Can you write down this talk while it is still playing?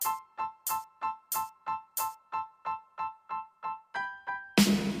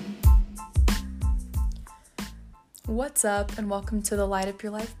What's up, and welcome to the Light Up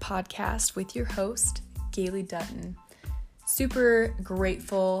Your Life podcast with your host, Gailey Dutton. Super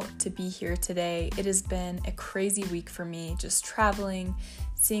grateful to be here today. It has been a crazy week for me, just traveling,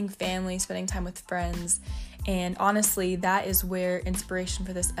 seeing family, spending time with friends, and honestly, that is where inspiration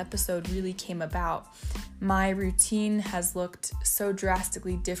for this episode really came about. My routine has looked so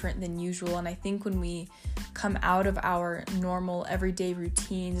drastically different than usual, and I think when we come out of our normal everyday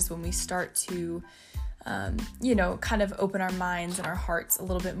routines, when we start to kind of open our minds and our hearts a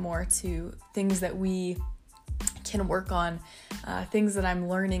little bit more to things that we can work on, things that I'm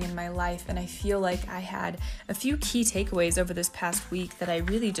learning in my life. And I feel like I had a few key takeaways over this past week that I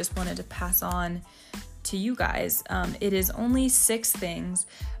really just wanted to pass on to you guys. It is only 6 things,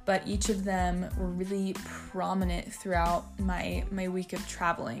 but each of them were really prominent throughout my week of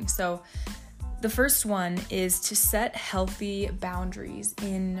traveling. So the first one is to set healthy boundaries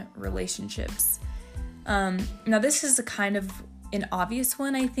in relationships. Now this is a kind of an obvious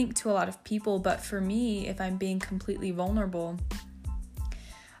one, I think, to a lot of people, but for me, if I'm being completely vulnerable,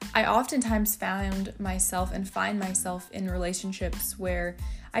 I oftentimes find myself in relationships where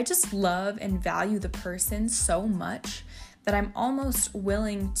I just love and value the person so much that I'm almost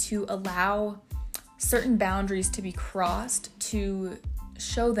willing to allow certain boundaries to be crossed to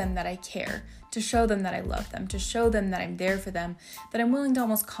show them that I care, to show them that I love them, to show them that I'm there for them, that I'm willing to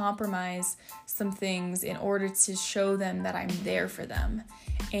almost compromise some things in order to show them that I'm there for them.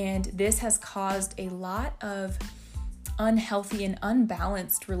 And this has caused a lot of unhealthy and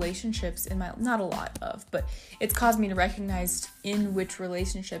unbalanced relationships but it's caused me to recognize in which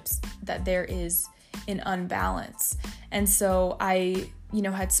relationships that there is an unbalance. And so I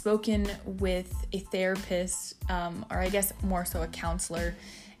had spoken with a therapist, or I guess more so a counselor,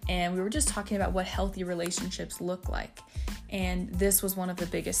 and we were just talking about what healthy relationships look like. And this was one of the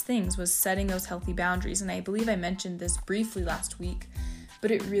biggest things, was setting those healthy boundaries. And I believe I mentioned this briefly last week, but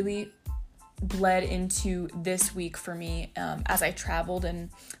it really bled into this week for me as I traveled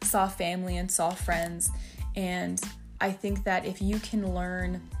and saw family and saw friends. And I think that if you can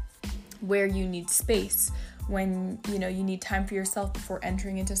learn where you need space, when you need time for yourself before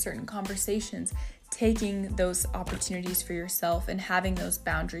entering into certain conversations, taking those opportunities for yourself and having those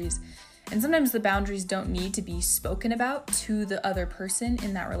boundaries. And sometimes the boundaries don't need to be spoken about to the other person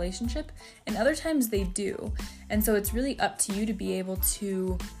in that relationship, and other times they do. And so it's really up to you to be able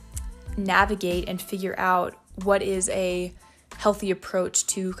to navigate and figure out what is a healthy approach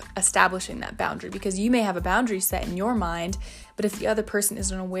to establishing that boundary, because you may have a boundary set in your mind, but if the other person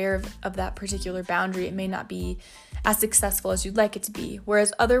isn't aware of that particular boundary, it may not be as successful as you'd like it to be.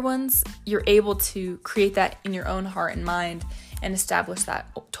 Whereas other ones, you're able to create that in your own heart and mind and establish that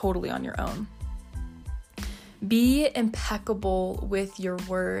totally on your own. Be impeccable with your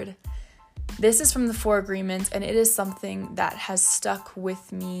word. This is from the 4 Agreements, and it is something that has stuck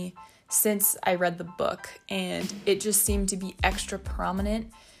with me since I read the book, and it just seemed to be extra prominent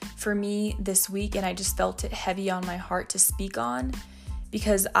for me this week, and I just felt it heavy on my heart to speak on,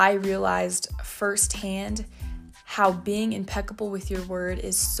 because I realized firsthand how being impeccable with your word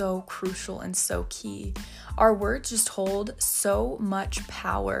is so crucial and so key. Our words just hold so much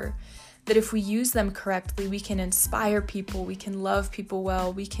power that if we use them correctly, we can inspire people, we can love people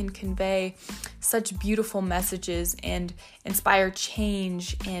well, we can convey such beautiful messages and inspire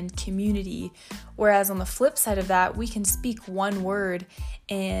change and community. Whereas on the flip side of that, we can speak one word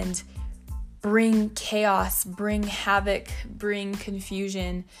and bring chaos, bring havoc, bring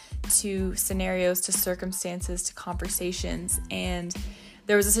confusion to scenarios, to circumstances, to conversations. And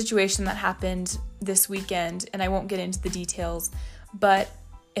there was a situation that happened this weekend, and I won't get into the details, but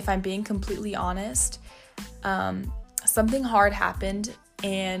if I'm being completely honest, something hard happened,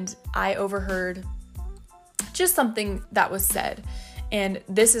 and I overheard just something that was said. And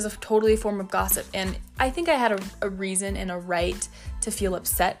this is totally a form of gossip. And I think I had a reason and a right to feel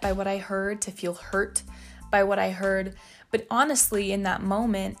upset by what I heard, to feel hurt by what I heard. But honestly, in that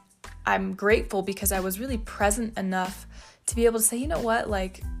moment, I'm grateful because I was really present enough to be able to say, you know what,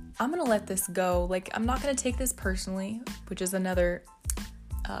 I'm going to let this go. I'm not going to take this personally, which is another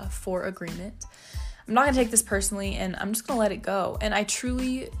 4 agreement. I'm not going to take this personally, and I'm just going to let it go. And I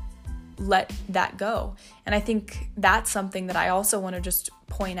truly let that go. And I think that's something that I also want to just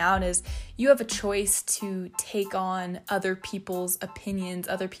point out is you have a choice to take on other people's opinions,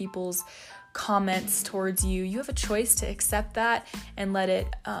 other people's comments towards you. You have a choice to accept that and let it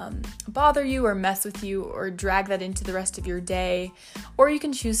bother you or mess with you or drag that into the rest of your day. Or you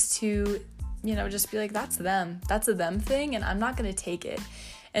can choose to, just be like, that's them. That's a them thing, and I'm not going to take it.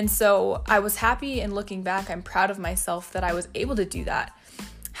 And so I was happy, and looking back, I'm proud of myself that I was able to do that.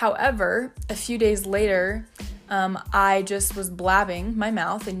 However, a few days later, I just was blabbing my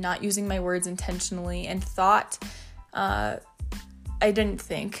mouth and not using my words intentionally and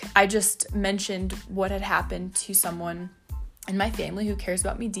I just mentioned what had happened to someone in my family who cares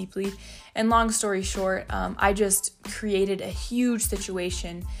about me deeply. And long story short, I just created a huge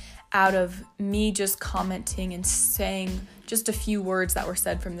situation out of me just commenting and saying just a few words that were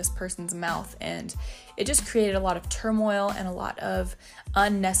said from this person's mouth. And it just created a lot of turmoil and a lot of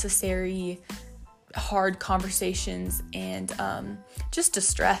unnecessary hard conversations and just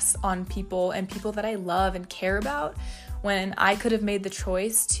distress on people and people that I love and care about, when I could have made the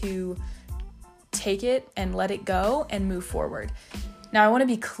choice to take it and let it go and move forward. Now, I want to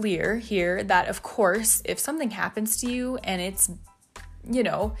be clear here that, of course, if something happens to you and it's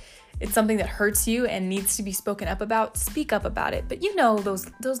something that hurts you and needs to be spoken up about, speak up about it. But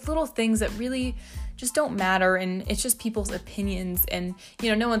those little things that really just don't matter, and it's just people's opinions, and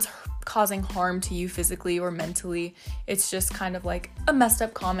no one's causing harm to you physically or mentally. It's just kind of like a messed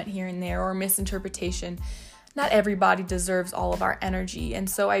up comment here and there or misinterpretation. Not everybody deserves all of our energy. And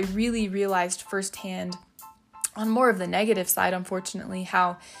so I really realized firsthand, on more of the negative side, unfortunately,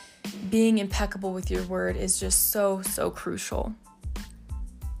 how being impeccable with your word is just so, so crucial.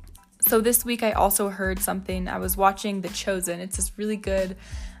 So this week I also heard something. I was watching The Chosen. It's this really good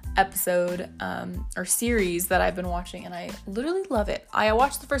episode or series that I've been watching, and I literally love it. I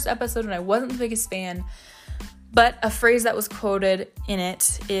watched the first episode and I wasn't the biggest fan, but a phrase that was quoted in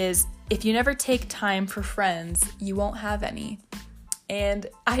it is, "If you never take time for friends, you won't have any." And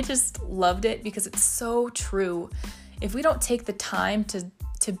I just loved it because it's so true. If we don't take the time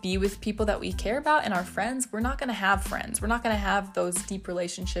to be with people that we care about and our friends, we're not going to have friends. We're not going to have those deep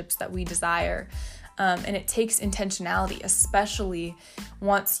relationships that we desire. And it takes intentionality, especially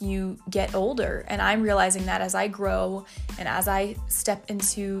once you get older. And I'm realizing that as I grow and as I step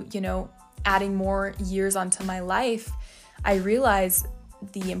into, adding more years onto my life, I realize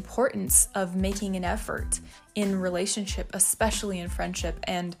the importance of making an effort in relationship, especially in friendship.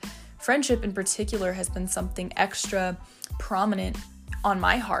 And friendship in particular has been something extra prominent on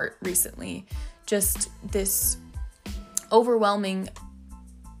my heart recently. Just this overwhelming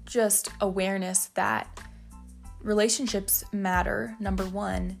just awareness that relationships matter, number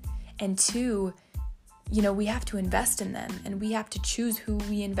one, and two, we have to invest in them, and we have to choose who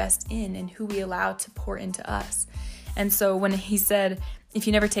we invest in and who we allow to pour into us. And so when he said, if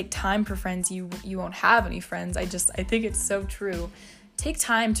you never take time for friends, you won't have any friends, I think it's so true. Take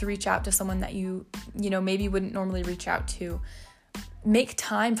time to reach out to someone that you maybe wouldn't normally reach out to. Make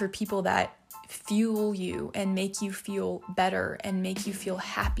time for people that fuel you and make you feel better and make you feel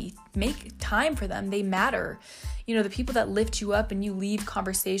happy. Make time for them. They matter. The people that lift you up and you leave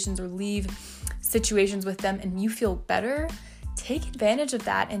conversations or leave situations with them and you feel better, take advantage of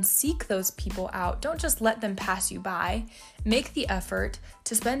that and seek those people out. Don't just let them pass you by. Make the effort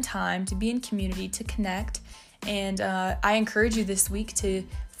to spend time, to be in community, to connect. And I encourage you this week to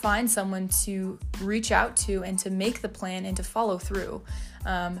find someone to reach out to and to make the plan and to follow through.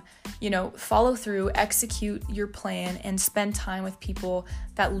 Follow through, execute your plan, and spend time with people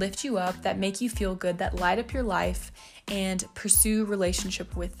that lift you up, that make you feel good, that light up your life, and pursue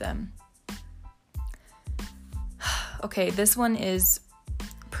relationship with them. Okay, this one is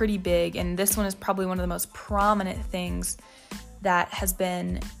pretty big, and this one is probably one of the most prominent things that has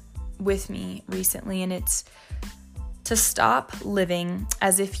been with me recently, and it's to stop living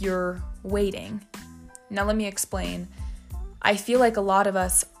as if you're waiting. Now, let me explain. I feel like a lot of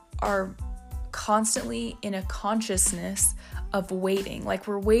us are constantly in a consciousness of waiting, like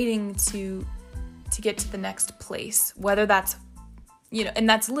we're waiting to get to the next place, whether that's, and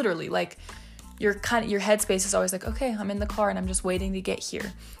that's literally like your headspace is always like, okay, I'm in the car and I'm just waiting to get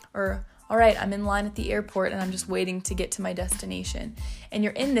here. Or, all right, I'm in line at the airport and I'm just waiting to get to my destination. And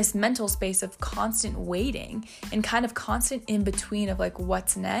you're in this mental space of constant waiting and kind of constant in between of like,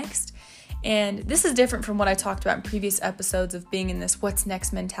 what's next? And this is different from what I talked about in previous episodes of being in this what's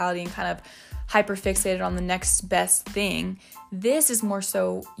next mentality and kind of hyper fixated on the next best thing. This is more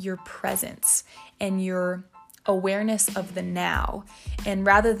so your presence and your awareness of the now. And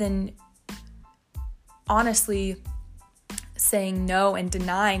rather than honestly saying no and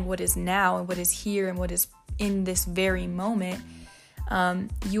denying what is now and what is here and what is in this very moment,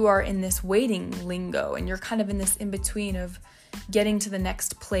 you are in this waiting lingo and you're kind of in this in-between of getting to the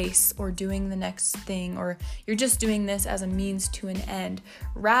next place or doing the next thing, or you're just doing this as a means to an end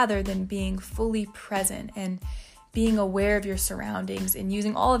rather than being fully present and being aware of your surroundings and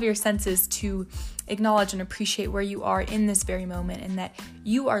using all of your senses to acknowledge and appreciate where you are in this very moment and that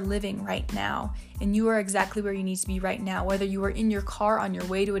you are living right now and you are exactly where you need to be right now, whether you are in your car on your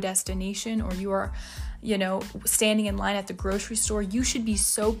way to a destination or you are, standing in line at the grocery store. You should be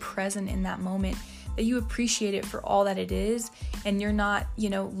so present in that moment that you appreciate it for all that it is, and you're not,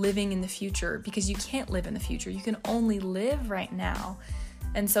 living in the future, because you can't live in the future. You can only live right now.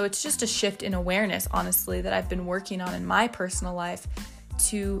 And so it's just a shift in awareness, honestly, that I've been working on in my personal life,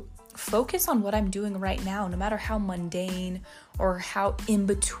 to focus on what I'm doing right now, no matter how mundane or how in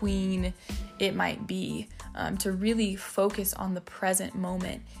between it might be, to really focus on the present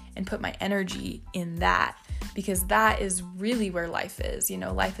moment and put my energy in that, because that is really where life is.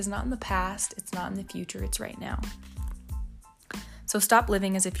 Life is not in the past, it's not in the future, it's right now. So stop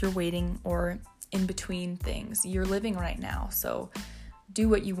living as if you're waiting or in between things. You're living right now, so do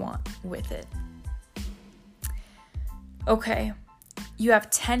what you want with it. Okay, you have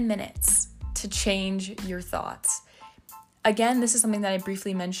 10 minutes to change your thoughts. Again, this is something that I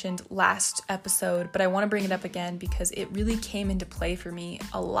briefly mentioned last episode, but I want to bring it up again because it really came into play for me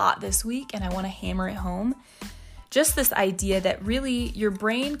a lot this week, and I want to hammer it home. Just this idea that really your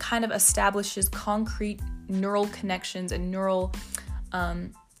brain kind of establishes concrete neural connections and neural,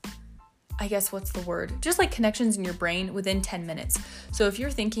 just like connections in your brain within 10 minutes. So if you're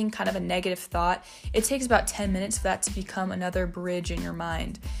thinking kind of a negative thought, it takes about 10 minutes for that to become another bridge in your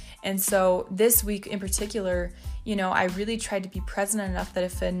mind. And so this week in particular, I really tried to be present enough that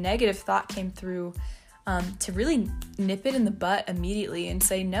if a negative thought came through, to really nip it in the butt immediately and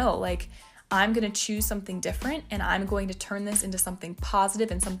say, no, I'm going to choose something different, and I'm going to turn this into something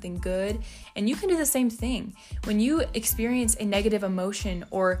positive and something good. And you can do the same thing. When you experience a negative emotion,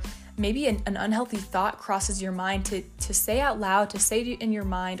 or maybe an unhealthy thought crosses your mind, to say out loud, to say it in your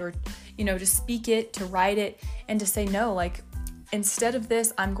mind, or, to speak it, to write it, and to say, no, instead of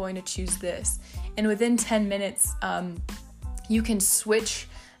this, I'm going to choose this. And within 10 minutes, you can switch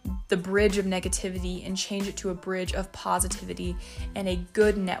the bridge of negativity and change it to a bridge of positivity and a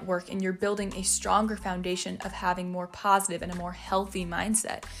good network, and you're building a stronger foundation of having more positive and a more healthy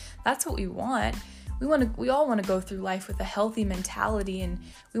mindset. That's what we want. We all want to go through life with a healthy mentality, and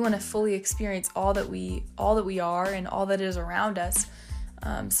we want to fully experience all that we are and all that is around us.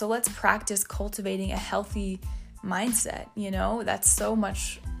 So let's practice cultivating a healthy mindset.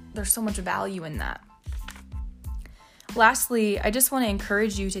 There's so much value in that. Lastly, I just want to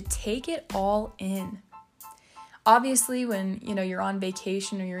encourage you to take it all in. Obviously, when, you're on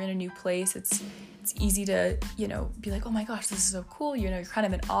vacation or you're in a new place, it's easy to, be like, oh my gosh, this is so cool. You're kind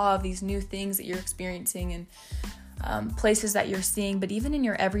of in awe of these new things that you're experiencing and places that you're seeing. But even in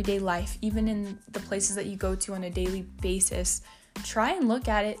your everyday life, even in the places that you go to on a daily basis, try and look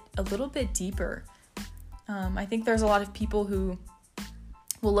at it a little bit deeper. I think there's a lot of people who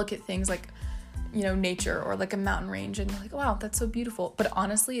will look at things like, nature or like a mountain range, and like, wow, that's so beautiful. But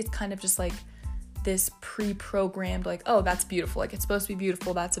honestly, it's kind of just like this pre-programmed, oh, that's beautiful. It's supposed to be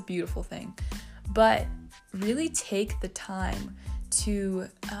beautiful. That's a beautiful thing. But really take the time to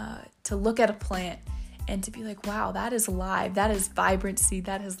look at a plant and to be like, wow, that is live. That is vibrancy.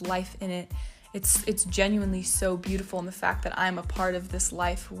 That has life in it. It's genuinely so beautiful. And the fact that I'm a part of this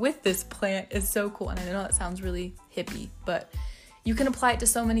life with this plant is so cool. And I know that sounds really hippie, but you can apply it to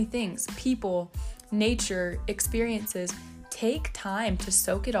so many things. People, nature, experiences. Take time to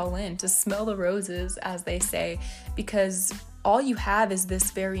soak it all in, to smell the roses, as they say, because all you have is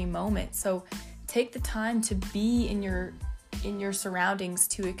this very moment. So take the time to be in your surroundings,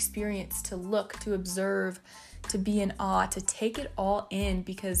 to experience, to look, to observe, to be in awe, to take it all in,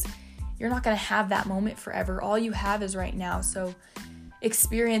 because you're not going to have that moment forever. All you have is right now. So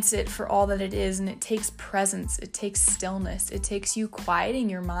experience it for all that it is, and it takes presence, it takes stillness, it takes you quieting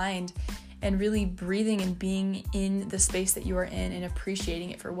your mind and really breathing and being in the space that you are in and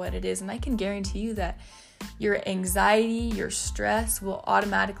appreciating it for what it is. And I can guarantee you that your anxiety, your stress will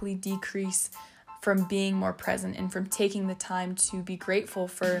automatically decrease from being more present and from taking the time to be grateful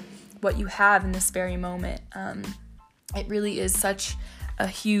for what you have in this very moment. It really is such a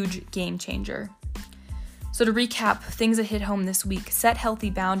huge game changer. So to recap, things that hit home this week: set healthy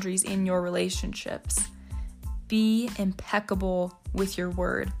boundaries in your relationships. Be impeccable with your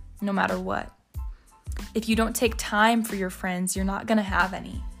word, no matter what. If you don't take time for your friends, you're not going to have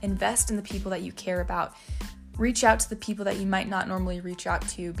any. Invest in the people that you care about. Reach out to the people that you might not normally reach out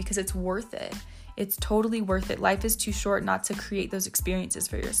to, because it's worth it. It's totally worth it. Life is too short not to create those experiences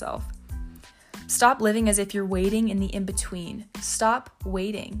for yourself. Stop living as if you're waiting in the in-between. Stop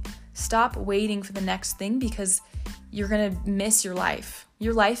waiting. Stop waiting for the next thing, because you're going to miss your life.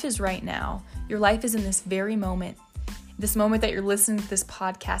 Your life is right now. Your life is in this very moment. This moment that you're listening to this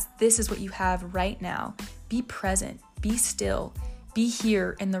podcast, this is what you have right now. Be present. Be still. Be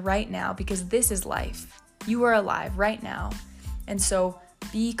here in the right now, because this is life. You are alive right now. And so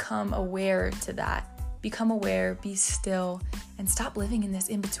become aware to that. become aware, be still, and stop living in this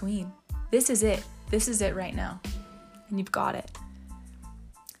in-between. This is it. This is it right now. And you've got it.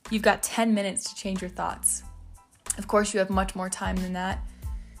 You've got 10 minutes to change your thoughts. Of course, you have much more time than that.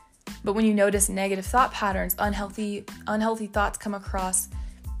 But when you notice negative thought patterns, unhealthy thoughts come across,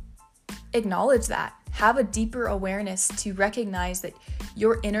 acknowledge that. Have a deeper awareness to recognize that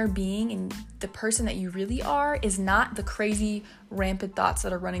your inner being and the person that you really are is not the crazy, rampant thoughts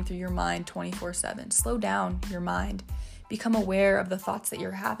that are running through your mind 24/7. Slow down your mind. Become aware of the thoughts that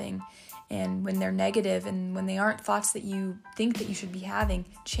you're having. And when they're negative and when they aren't thoughts that you think that you should be having,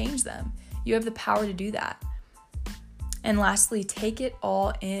 change them. You have the power to do that. And lastly, take it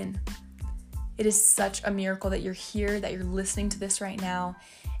all in. It is such a miracle that you're here, that you're listening to this right now.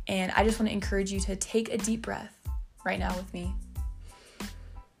 And I just want to encourage you to take a deep breath right now with me.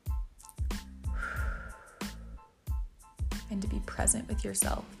 And to be present with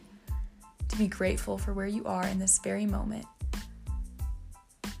yourself. To be grateful for where you are in this very moment.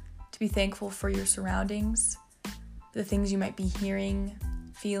 To be thankful for your surroundings, the things you might be hearing,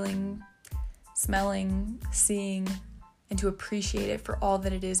 feeling, smelling, seeing, and to appreciate it for all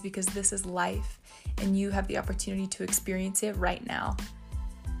that it is, because this is life and you have the opportunity to experience it right now.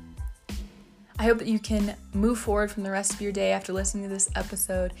 I hope that you can move forward from the rest of your day after listening to this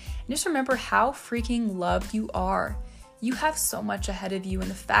episode and just remember how freaking loved you are. You have so much ahead of you,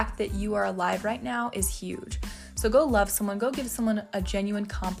 and the fact that you are alive right now is huge. So go love someone, go give someone a genuine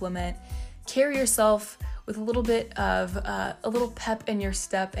compliment, carry yourself with a little bit of a little pep in your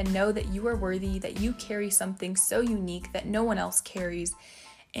step, and know that you are worthy, that you carry something so unique that no one else carries,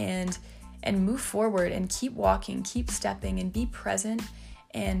 and move forward and keep walking, keep stepping, and be present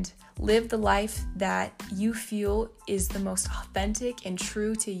and live the life that you feel is the most authentic and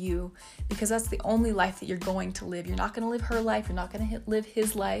true to you, because that's the only life that you're going to live. You're not going to live her life. You're not going to live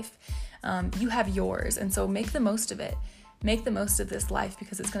his life. You have yours. And so make the most of it. Make the most of this life,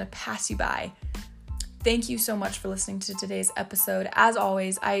 because it's going to pass you by. Thank you so much for listening to today's episode. As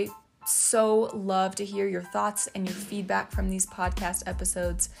always, I so love to hear your thoughts and your feedback from these podcast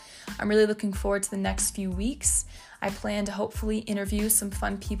episodes. I'm really looking forward to the next few weeks. I plan to hopefully interview some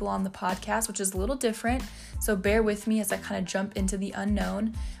fun people on the podcast, which is a little different. So bear with me as I kind of jump into the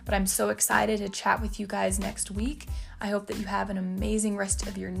unknown. But I'm so excited to chat with you guys next week. I hope that you have an amazing rest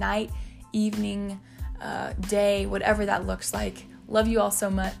of your night, evening, day, whatever that looks like. Love you all so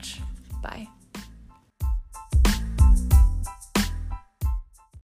much. Bye.